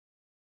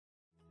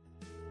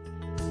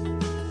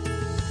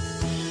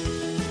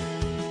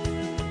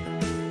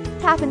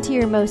tap into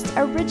your most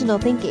original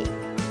thinking,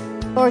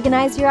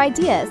 organize your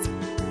ideas,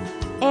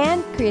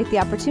 and create the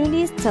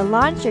opportunities to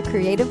launch your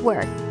creative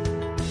work.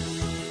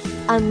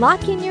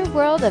 Unlocking your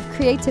world of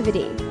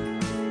creativity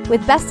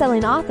with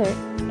best-selling author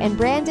and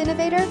brand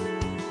innovator,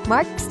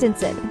 Mark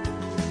Stinson.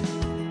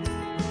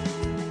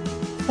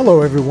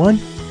 Hello, everyone.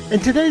 In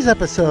today's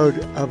episode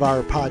of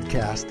our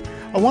podcast,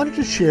 I wanted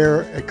to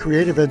share a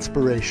creative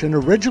inspiration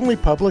originally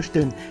published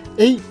in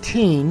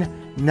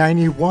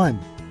 1891.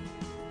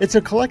 It's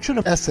a collection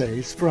of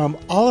essays from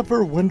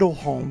Oliver Wendell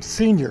Holmes,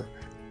 Sr.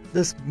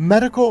 This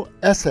medical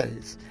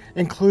essays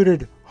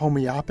included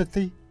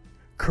homeopathy,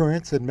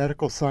 currents in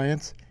medical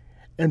science,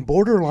 and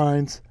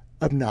borderlines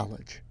of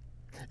knowledge.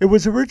 It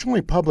was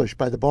originally published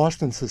by the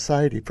Boston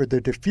Society for the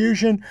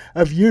Diffusion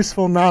of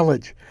Useful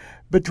Knowledge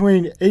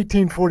between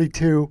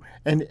 1842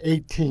 and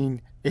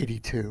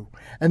 1882,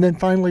 and then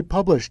finally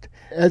published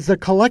as a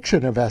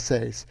collection of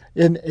essays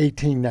in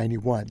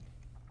 1891.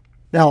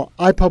 Now,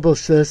 I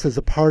published this as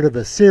a part of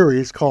a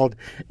series called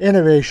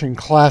Innovation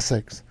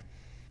Classics,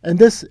 and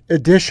this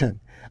edition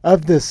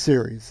of this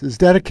series is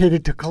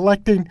dedicated to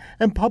collecting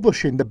and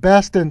publishing the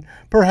best and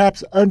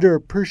perhaps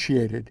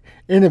underappreciated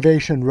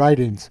innovation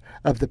writings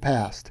of the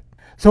past.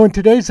 So in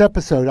today's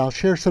episode, I'll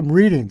share some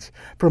readings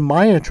from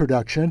my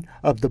introduction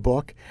of the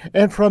book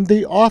and from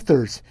the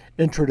author's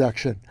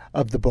introduction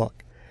of the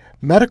book,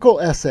 Medical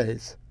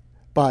Essays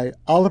by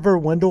Oliver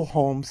Wendell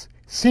Holmes,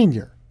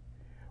 Sr.,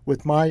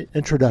 with my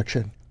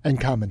introduction and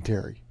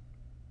commentary.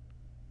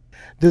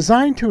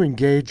 Designed to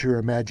engage your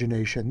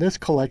imagination, this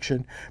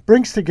collection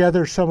brings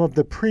together some of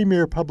the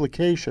premier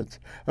publications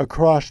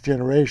across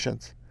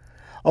generations.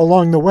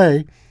 Along the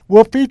way,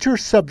 we'll feature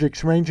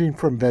subjects ranging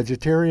from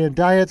vegetarian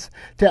diets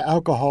to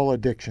alcohol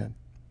addiction.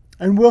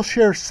 And we'll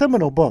share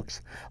seminal books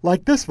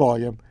like this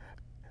volume.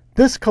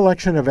 This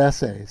collection of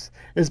essays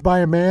is by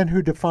a man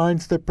who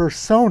defines the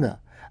persona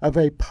of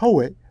a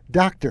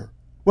poet-doctor.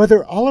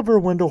 Whether Oliver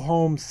Wendell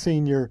Holmes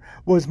Sr.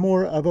 was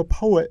more of a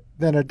poet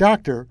than a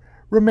doctor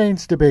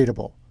remains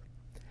debatable.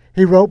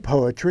 He wrote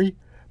poetry,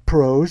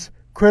 prose,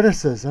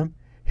 criticism,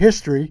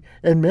 history,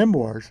 and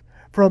memoirs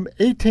from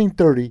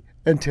 1830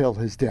 until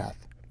his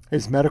death.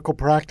 His medical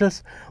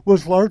practice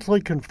was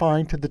largely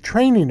confined to the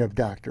training of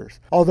doctors,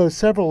 although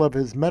several of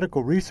his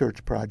medical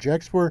research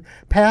projects were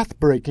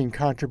path-breaking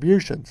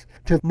contributions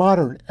to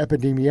modern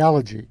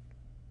epidemiology.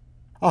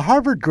 A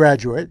Harvard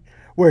graduate,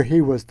 where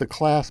he was the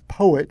class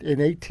poet in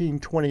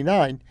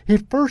 1829, he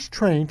first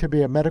trained to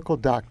be a medical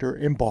doctor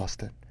in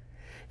Boston.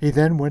 He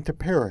then went to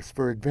Paris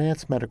for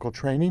advanced medical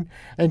training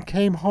and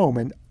came home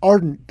an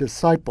ardent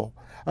disciple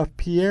of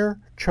Pierre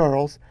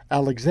Charles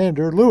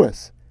Alexander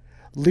Louis,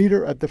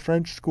 leader of the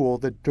French school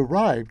that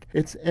derived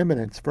its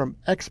eminence from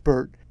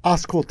expert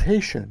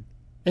auscultation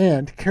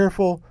and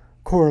careful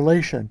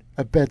correlation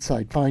of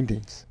bedside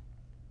findings.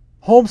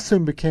 Holmes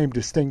soon became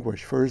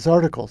distinguished for his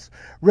articles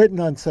written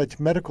on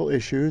such medical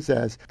issues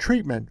as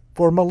treatment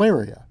for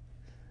malaria,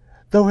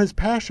 though his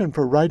passion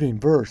for writing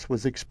verse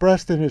was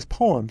expressed in his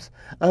poems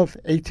of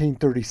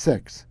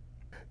 1836.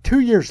 2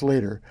 years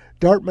later,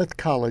 Dartmouth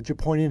College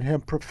appointed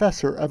him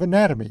professor of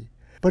anatomy,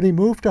 but he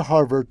moved to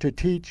Harvard to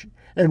teach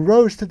and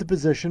rose to the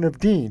position of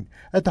dean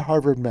at the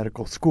Harvard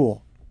Medical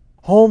School.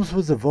 Holmes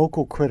was a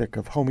vocal critic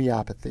of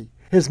homeopathy,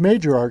 his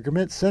major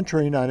argument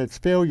centering on its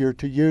failure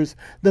to use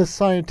the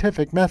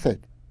scientific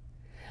method.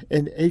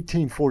 In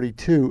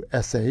 1842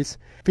 essays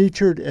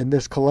featured in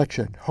this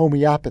collection,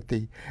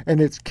 Homeopathy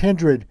and Its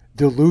Kindred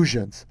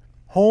Delusions,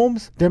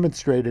 Holmes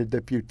demonstrated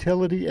the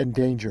futility and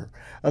danger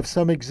of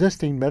some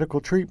existing medical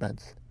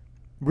treatments.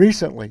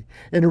 Recently,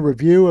 in a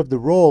review of the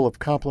role of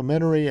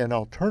complementary and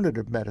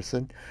alternative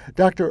medicine,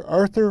 Dr.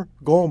 Arthur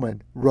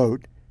Goldman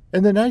wrote,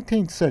 "In the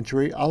 19th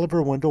century,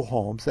 Oliver Wendell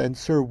Holmes and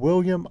Sir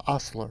William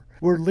Osler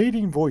were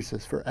leading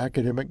voices for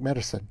academic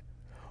medicine.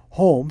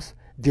 Holmes,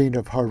 dean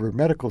of Harvard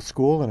Medical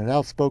School and an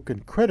outspoken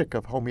critic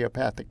of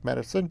homeopathic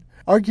medicine,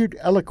 argued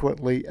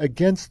eloquently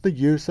against the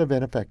use of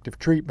ineffective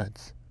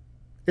treatments.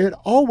 It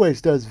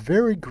always does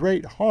very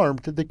great harm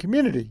to the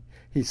community,"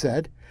 he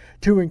said,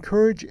 "to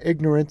encourage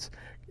ignorance,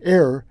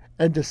 error,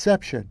 and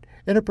deception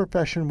in a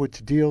profession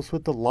which deals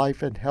with the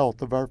life and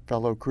health of our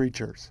fellow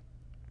creatures."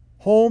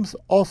 Holmes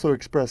also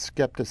expressed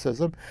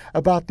skepticism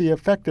about the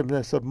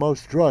effectiveness of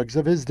most drugs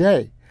of his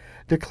day,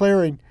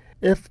 declaring,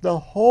 "If the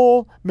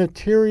whole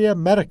materia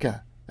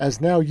medica,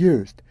 as now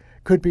used,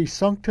 could be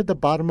sunk to the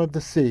bottom of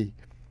the sea,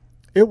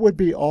 it would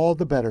be all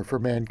the better for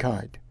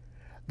mankind,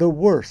 the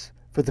worse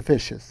for the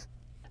fishes."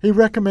 He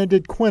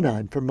recommended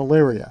quinine for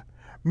malaria,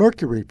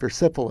 mercury for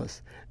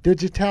syphilis,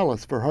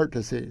 digitalis for heart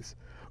disease,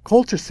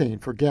 colchicine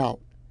for gout,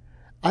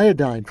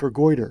 iodine for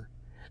goiter,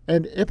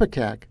 and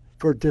ipecac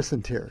for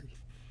dysentery.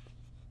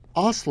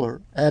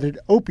 Osler added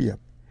opium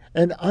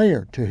and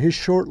iron to his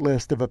short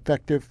list of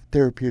effective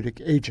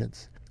therapeutic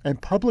agents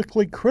and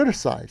publicly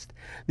criticized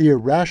the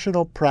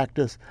irrational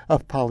practice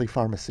of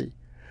polypharmacy,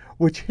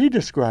 which he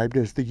described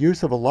as the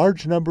use of a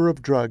large number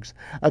of drugs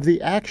of the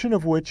action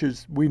of which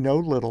is we know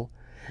little,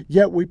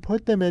 yet we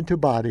put them into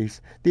bodies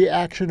the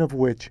action of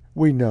which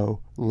we know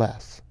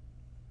less.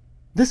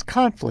 This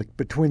conflict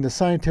between the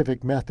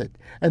scientific method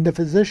and the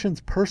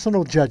physician's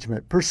personal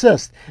judgment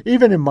persists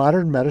even in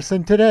modern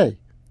medicine today.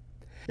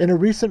 In a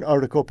recent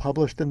article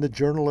published in the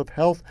Journal of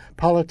Health,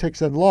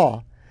 Politics, and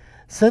Law,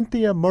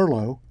 Cynthia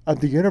Merlo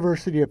of the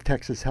University of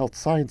Texas Health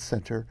Science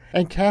Center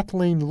and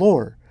Kathleen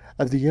Lohr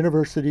of the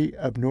University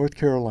of North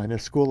Carolina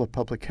School of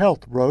Public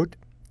Health wrote,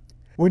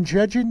 "When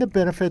judging the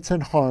benefits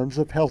and harms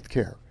of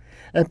healthcare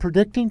and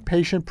predicting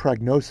patient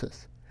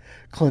prognosis,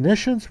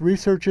 clinicians,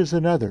 researchers,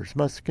 and others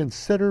must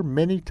consider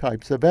many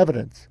types of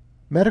evidence.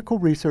 Medical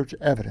research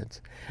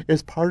evidence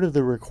is part of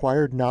the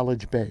required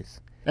knowledge base,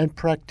 and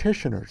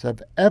practitioners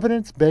of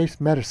evidence-based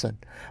medicine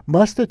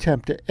must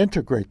attempt to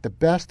integrate the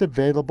best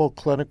available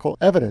clinical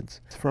evidence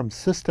from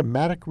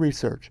systematic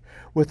research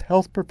with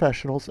health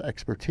professionals'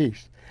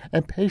 expertise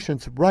and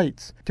patients'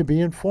 rights to be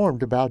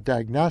informed about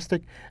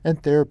diagnostic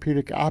and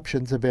therapeutic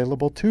options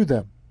available to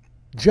them.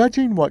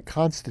 Judging what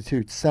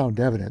constitutes sound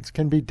evidence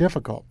can be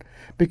difficult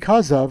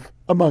because of,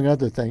 among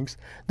other things,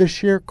 the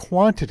sheer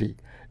quantity,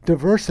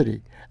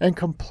 diversity, and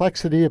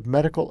complexity of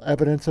medical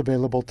evidence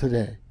available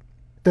today.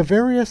 The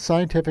various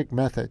scientific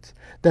methods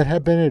that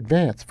have been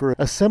advanced for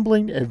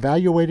assembling,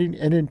 evaluating,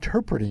 and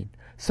interpreting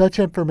such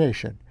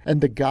information, and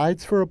the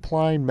guides for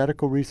applying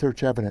medical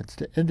research evidence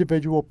to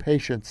individual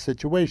patients'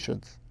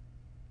 situations.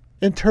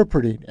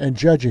 Interpreting and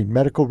judging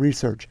medical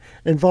research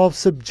involves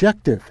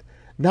subjective,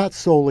 not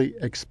solely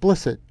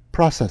explicit,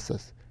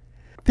 processes.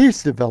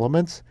 These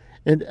developments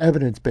in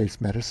evidence-based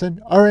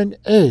medicine are an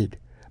aid,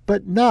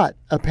 but not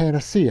a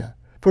panacea,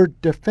 for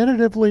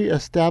definitively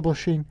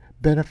establishing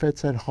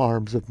benefits and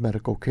harms of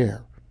medical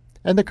care,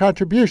 and the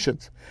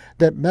contributions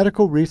that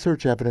medical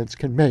research evidence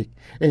can make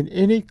in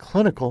any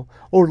clinical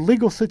or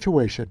legal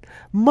situation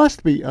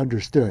must be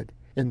understood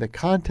in the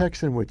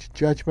context in which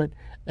judgment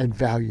and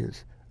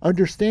values,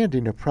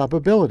 understanding of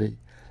probability,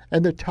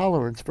 and the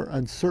tolerance for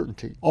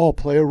uncertainty all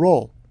play a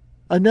role.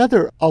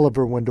 Another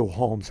Oliver Wendell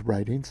Holmes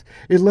writings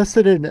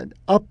elicited an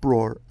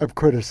uproar of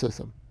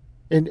criticism.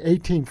 In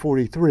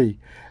 1843,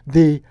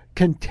 the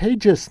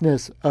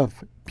contagiousness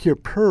of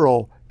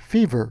puerperal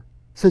fever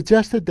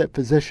suggested that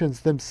physicians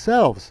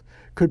themselves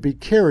could be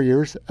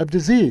carriers of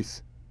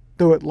disease.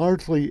 Though it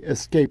largely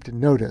escaped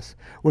notice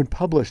when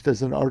published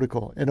as an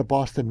article in a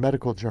Boston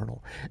medical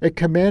journal, it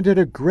commanded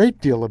a great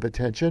deal of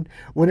attention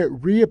when it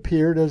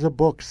reappeared as a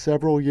book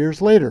several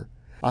years later,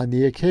 on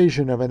the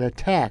occasion of an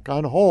attack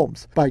on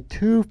Holmes by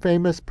two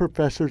famous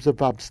professors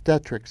of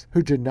obstetrics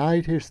who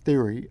denied his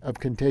theory of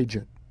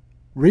contagion.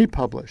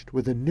 Republished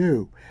with a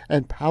new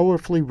and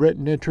powerfully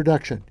written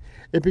introduction,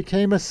 it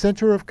became a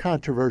center of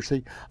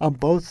controversy on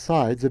both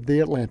sides of the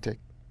Atlantic.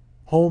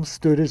 Holmes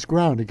stood his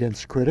ground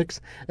against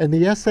critics, and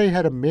the essay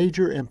had a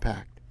major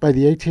impact. By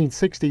the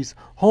 1860s,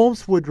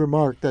 Holmes would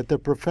remark that the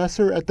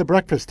professor at the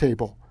breakfast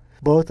table,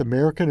 both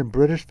American and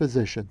British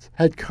physicians,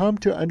 had come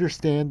to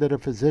understand that a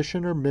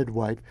physician or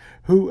midwife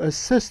who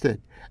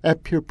assisted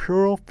at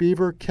puerperal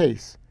fever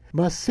case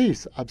must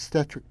cease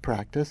obstetric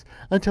practice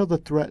until the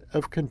threat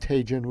of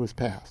contagion was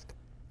past.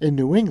 In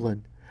New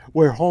England,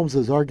 where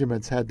Holmes's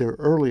arguments had their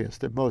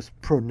earliest and most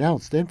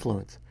pronounced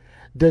influence,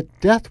 the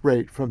death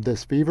rate from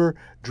this fever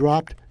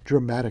dropped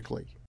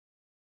dramatically.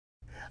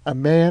 A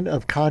man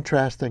of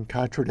contrast and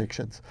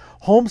contradictions,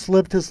 Holmes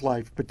lived his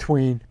life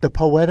between the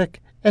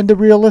poetic and the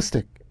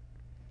realistic.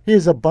 He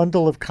is a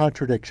bundle of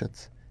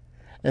contradictions,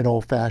 an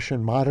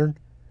old-fashioned modern,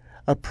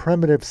 a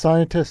primitive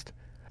scientist,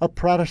 a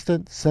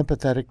Protestant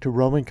sympathetic to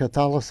Roman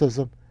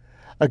Catholicism,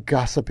 a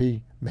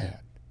gossipy man.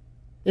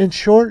 In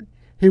short,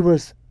 he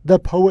was the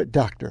poet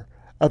doctor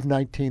of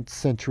 19th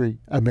century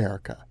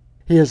America.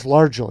 He is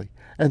largely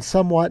and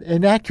somewhat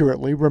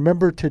inaccurately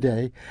remembered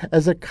today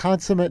as a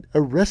consummate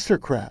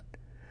aristocrat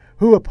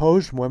who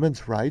opposed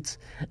women's rights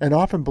and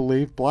often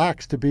believed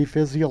blacks to be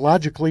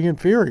physiologically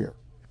inferior.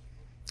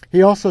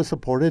 He also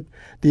supported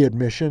the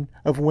admission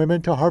of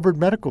women to Harvard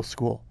Medical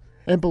School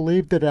and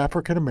believed that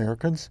African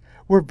Americans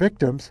were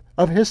victims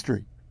of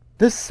history.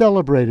 This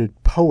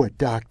celebrated poet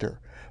doctor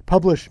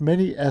published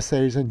many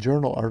essays and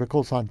journal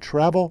articles on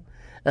travel,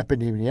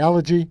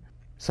 epidemiology,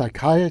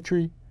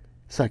 psychiatry,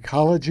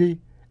 psychology,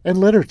 and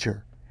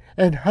literature,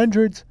 and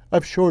hundreds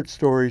of short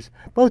stories,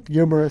 both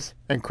humorous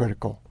and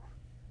critical.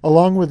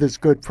 Along with his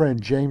good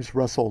friend James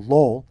Russell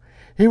Lowell,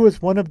 he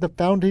was one of the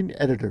founding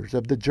editors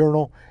of the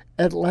journal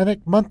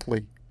Atlantic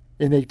Monthly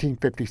in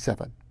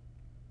 1857.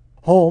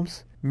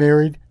 Holmes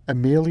married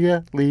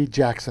Amelia Lee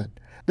Jackson,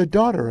 the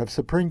daughter of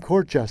Supreme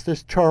Court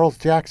Justice Charles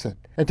Jackson,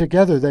 and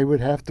together they would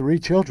have 3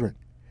 children.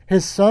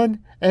 His son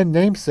and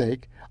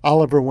namesake,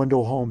 Oliver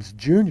Wendell Holmes,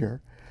 Jr.,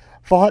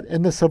 fought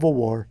in the Civil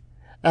War,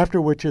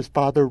 after which his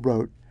father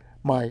wrote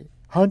My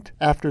Hunt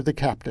After the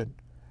Captain,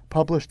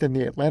 published in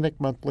the Atlantic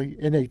Monthly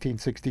in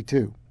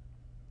 1862.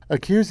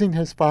 Accusing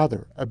his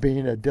father of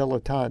being a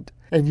dilettante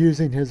and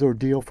using his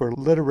ordeal for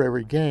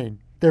literary gain,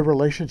 their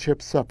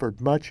relationship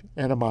suffered much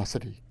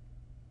animosity.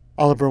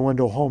 Oliver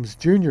Wendell Holmes,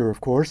 Jr.,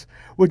 of course,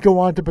 would go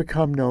on to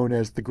become known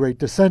as the Great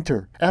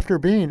Dissenter after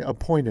being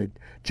appointed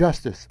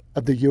Justice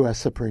of the U.S.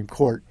 Supreme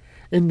Court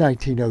in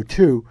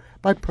 1902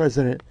 by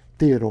President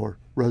Theodore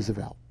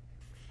Roosevelt.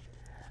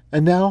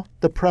 And now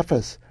the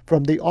preface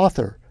from the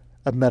author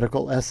of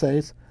Medical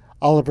Essays,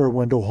 Oliver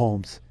Wendell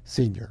Holmes,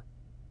 Sr.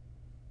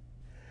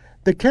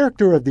 The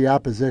character of the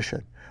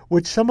opposition,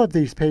 which some of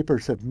these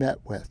papers have met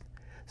with,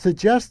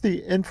 suggests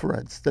the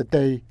inference that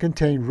they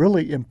contain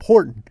really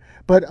important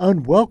but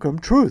unwelcome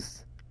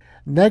truths.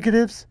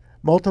 Negatives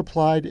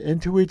multiplied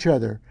into each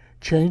other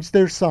change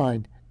their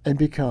sign and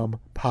become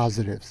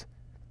positives.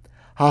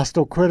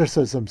 Hostile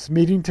criticisms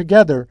meeting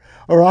together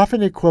are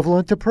often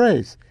equivalent to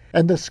praise,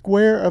 and the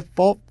square of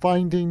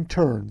fault-finding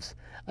turns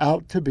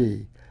out to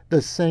be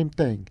the same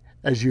thing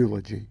as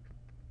eulogy.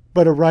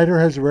 But a writer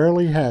has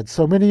rarely had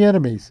so many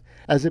enemies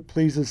as it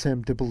pleases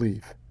him to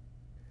believe.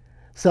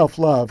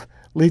 Self-love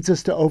leads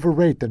us to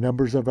overrate the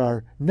numbers of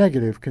our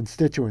negative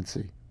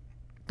constituency.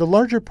 The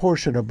larger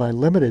portion of my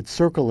limited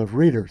circle of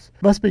readers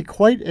must be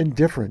quite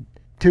indifferent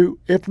to,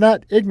 if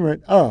not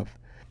ignorant of,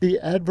 the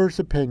adverse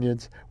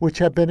opinions which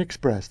have been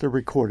expressed or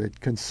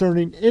recorded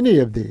concerning any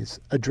of these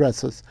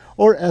addresses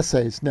or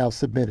essays now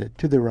submitted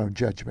to their own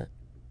judgment.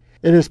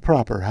 It is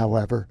proper,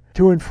 however,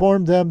 to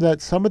inform them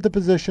that some of the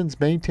positions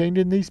maintained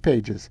in these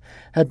pages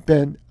have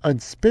been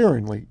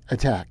unsparingly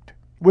attacked,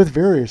 with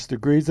various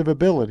degrees of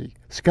ability,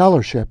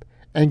 scholarship,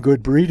 and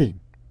good breeding.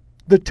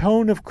 The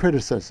tone of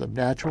criticism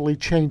naturally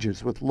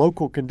changes with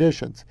local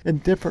conditions in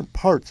different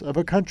parts of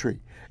a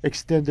country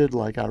extended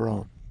like our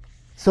own,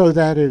 so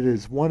that it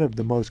is one of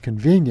the most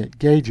convenient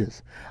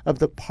gauges of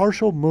the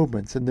partial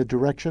movements in the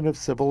direction of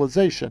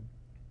civilization.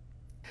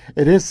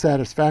 It is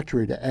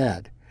satisfactory to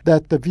add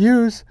that the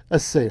views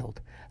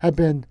assailed have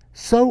been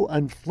so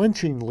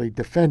unflinchingly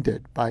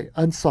defended by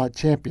unsought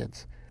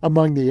champions,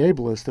 among the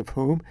ablest of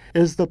whom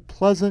is the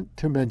pleasant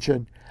to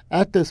mention,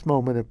 at this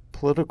moment of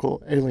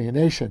political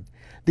alienation,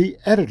 the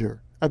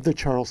editor of the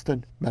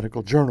Charleston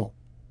Medical Journal.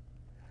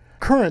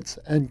 Currents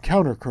and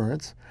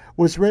Countercurrents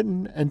was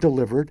written and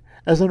delivered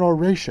as an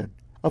oration,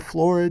 a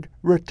florid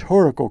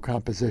rhetorical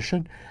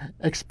composition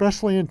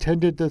expressly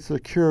intended to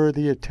secure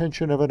the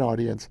attention of an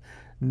audience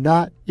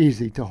not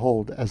easy to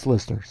hold as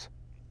listeners.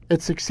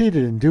 It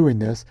succeeded in doing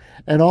this,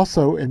 and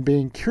also in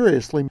being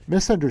curiously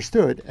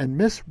misunderstood and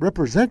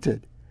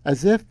misrepresented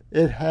as if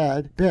it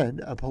had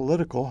been a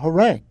political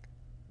harangue.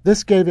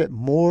 This gave it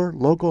more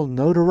local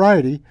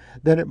notoriety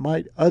than it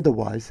might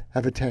otherwise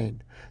have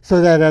attained,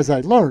 so that, as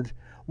I learned,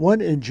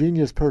 one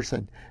ingenious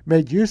person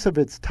made use of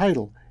its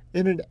title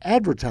in an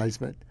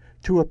advertisement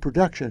to a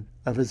production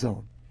of his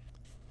own.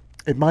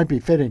 It might be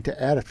fitting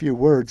to add a few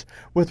words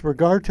with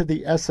regard to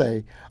the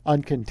essay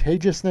on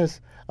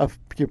contagiousness of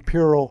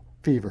puerperal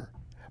fever,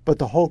 but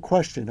the whole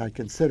question I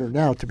consider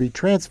now to be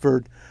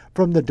transferred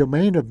from the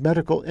domain of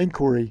medical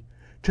inquiry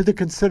to the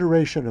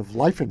consideration of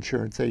life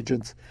insurance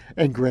agents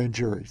and grand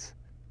juries.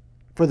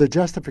 For the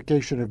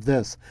justification of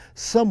this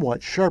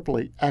somewhat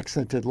sharply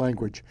accented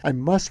language, I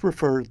must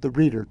refer the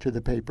reader to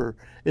the paper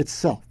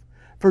itself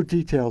for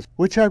details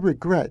which I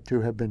regret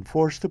to have been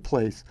forced to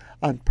place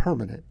on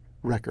permanent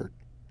record.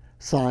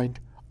 Signed,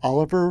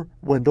 Oliver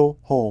Wendell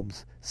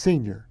Holmes,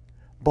 Sr.,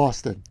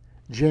 Boston,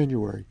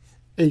 January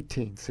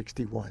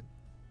 1861.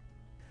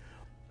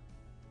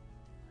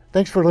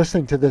 Thanks for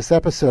listening to this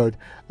episode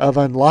of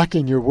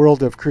Unlocking Your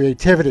World of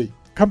Creativity.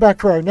 Come back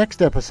for our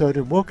next episode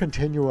and we'll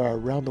continue our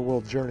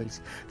around-the-world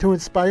journeys to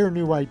inspire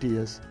new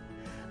ideas,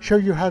 show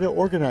you how to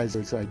organize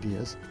those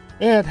ideas,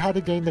 and how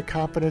to gain the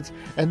confidence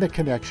and the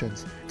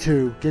connections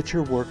to get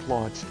your work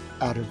launched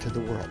out into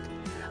the world.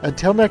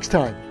 Until next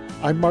time,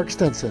 I'm Mark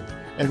Stinson,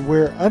 and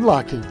we're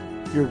unlocking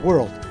your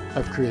world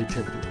of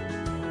creativity.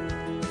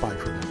 Bye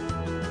for now.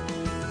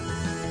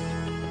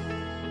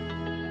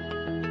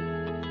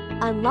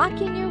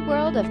 Unlocking Your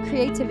World of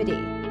Creativity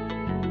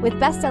with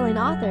best-selling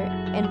author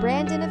and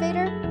brand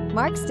innovator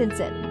Mark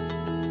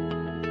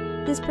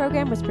Stinson. This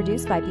program was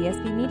produced by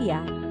BSB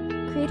Media,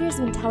 creators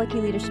of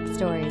IntelliKey Leadership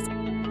Stories,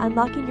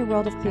 Unlocking Your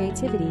World of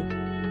Creativity,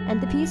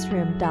 and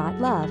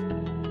thepeaceroom.love.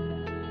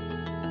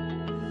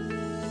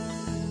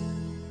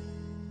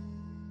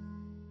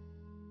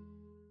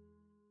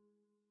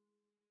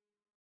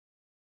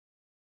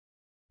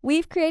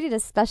 We've created a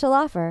special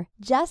offer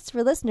just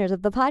for listeners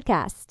of the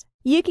podcast.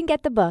 You can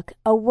get the book,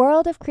 A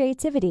World of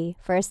Creativity,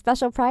 for a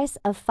special price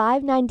of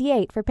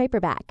 $5.98 for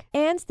paperback,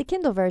 and the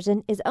Kindle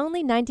version is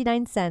only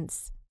 99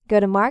 cents. Go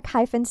to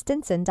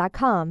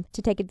mark-stinson.com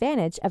to take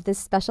advantage of this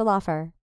special offer.